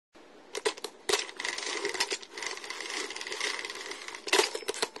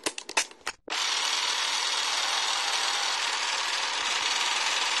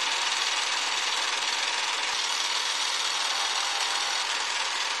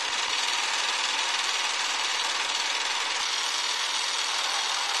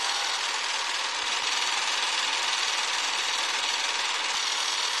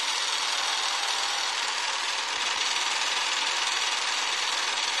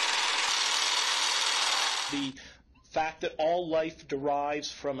the fact that all life derives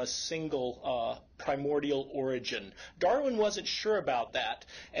from a single primordial origin. Darwin wasn't sure about that,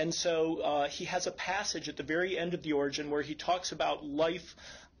 and so he has a passage at the very end of The Origin where he talks about life,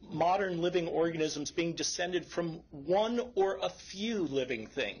 modern living organisms being descended from one or a few living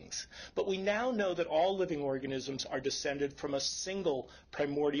things. But we now know that all living organisms are descended from a single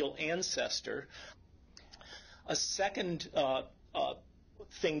primordial ancestor. A second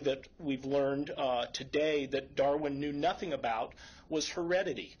thing that we've learned today that Darwin knew nothing about was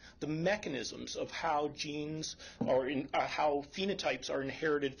heredity, the mechanisms of how genes or how phenotypes are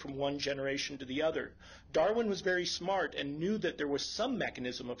inherited from one generation to the other. Darwin was very smart and knew that there was some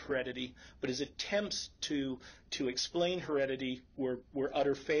mechanism of heredity, but his attempts to explain heredity were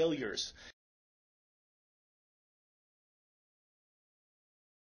utter failures.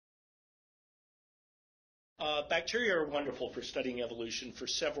 Bacteria are wonderful for studying evolution for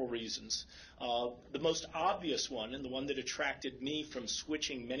several reasons. The most obvious one, and the one that attracted me from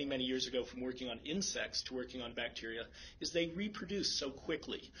switching many, many years ago from working on insects to working on bacteria, is they reproduce so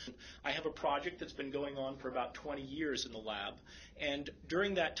quickly. I have a project that's been going on for about 20 years in the lab, and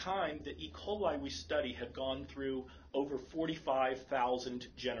during that time, the E. coli we study have gone through over 45,000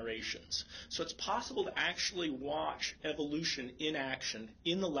 generations. So it's possible to actually watch evolution in action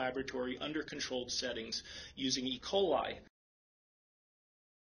in the laboratory under controlled settings using E. coli.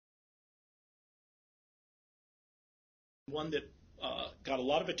 One that got a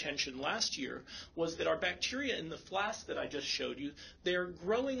lot of attention last year was that our bacteria in the flask that I just showed you, they're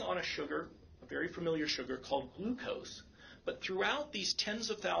growing on a sugar, a very familiar sugar called glucose. But throughout these tens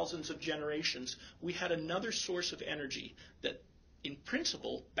of thousands of generations, we had another source of energy that, in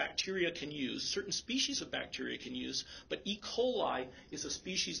principle, bacteria can use, certain species of bacteria can use, but E. coli is a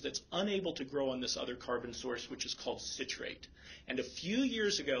species that's unable to grow on this other carbon source, which is called citrate. And a few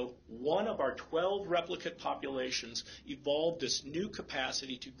years ago, one of our 12 replicate populations evolved this new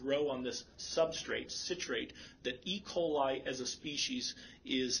capacity to grow on this substrate, citrate, that E. coli as a species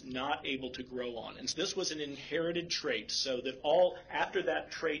is not able to grow on. And so this was an inherited trait, so that after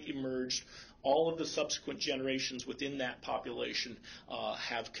that trait emerged, all of the subsequent generations within that population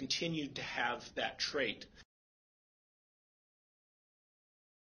have continued to have that trait.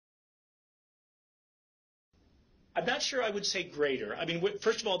 I'm not sure I would say greater. I mean,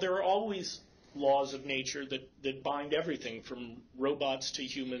 first of all, there are always laws of nature that bind everything from robots to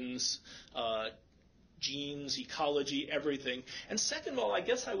humans, genes, ecology, everything. And second of all, I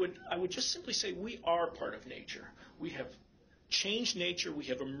guess I would just simply say we are part of nature. We have changed nature, we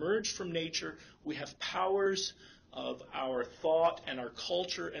have emerged from nature, we have powers of our thought and our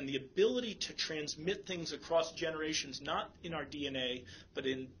culture and the ability to transmit things across generations, not in our DNA, but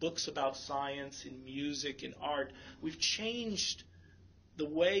in books about science, in music, in art. We've changed the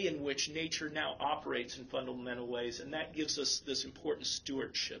way in which nature now operates in fundamental ways, and that gives us this important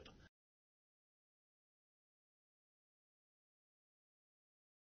stewardship.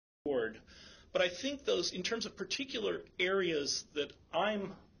 But I think those, in terms of particular areas that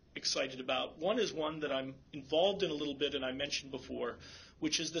I'm excited about, one is one that I'm involved in a little bit and I mentioned before,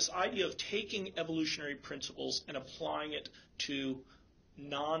 which is this idea of taking evolutionary principles and applying it to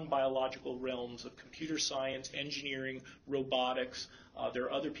non-biological realms of computer science, engineering, robotics. There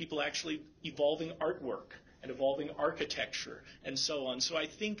are other people actually evolving artwork and evolving architecture and so on. So I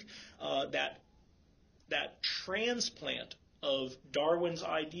think that transplant of Darwin's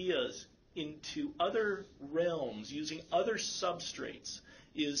ideas into other realms using other substrates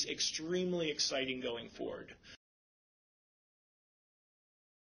is extremely exciting going forward.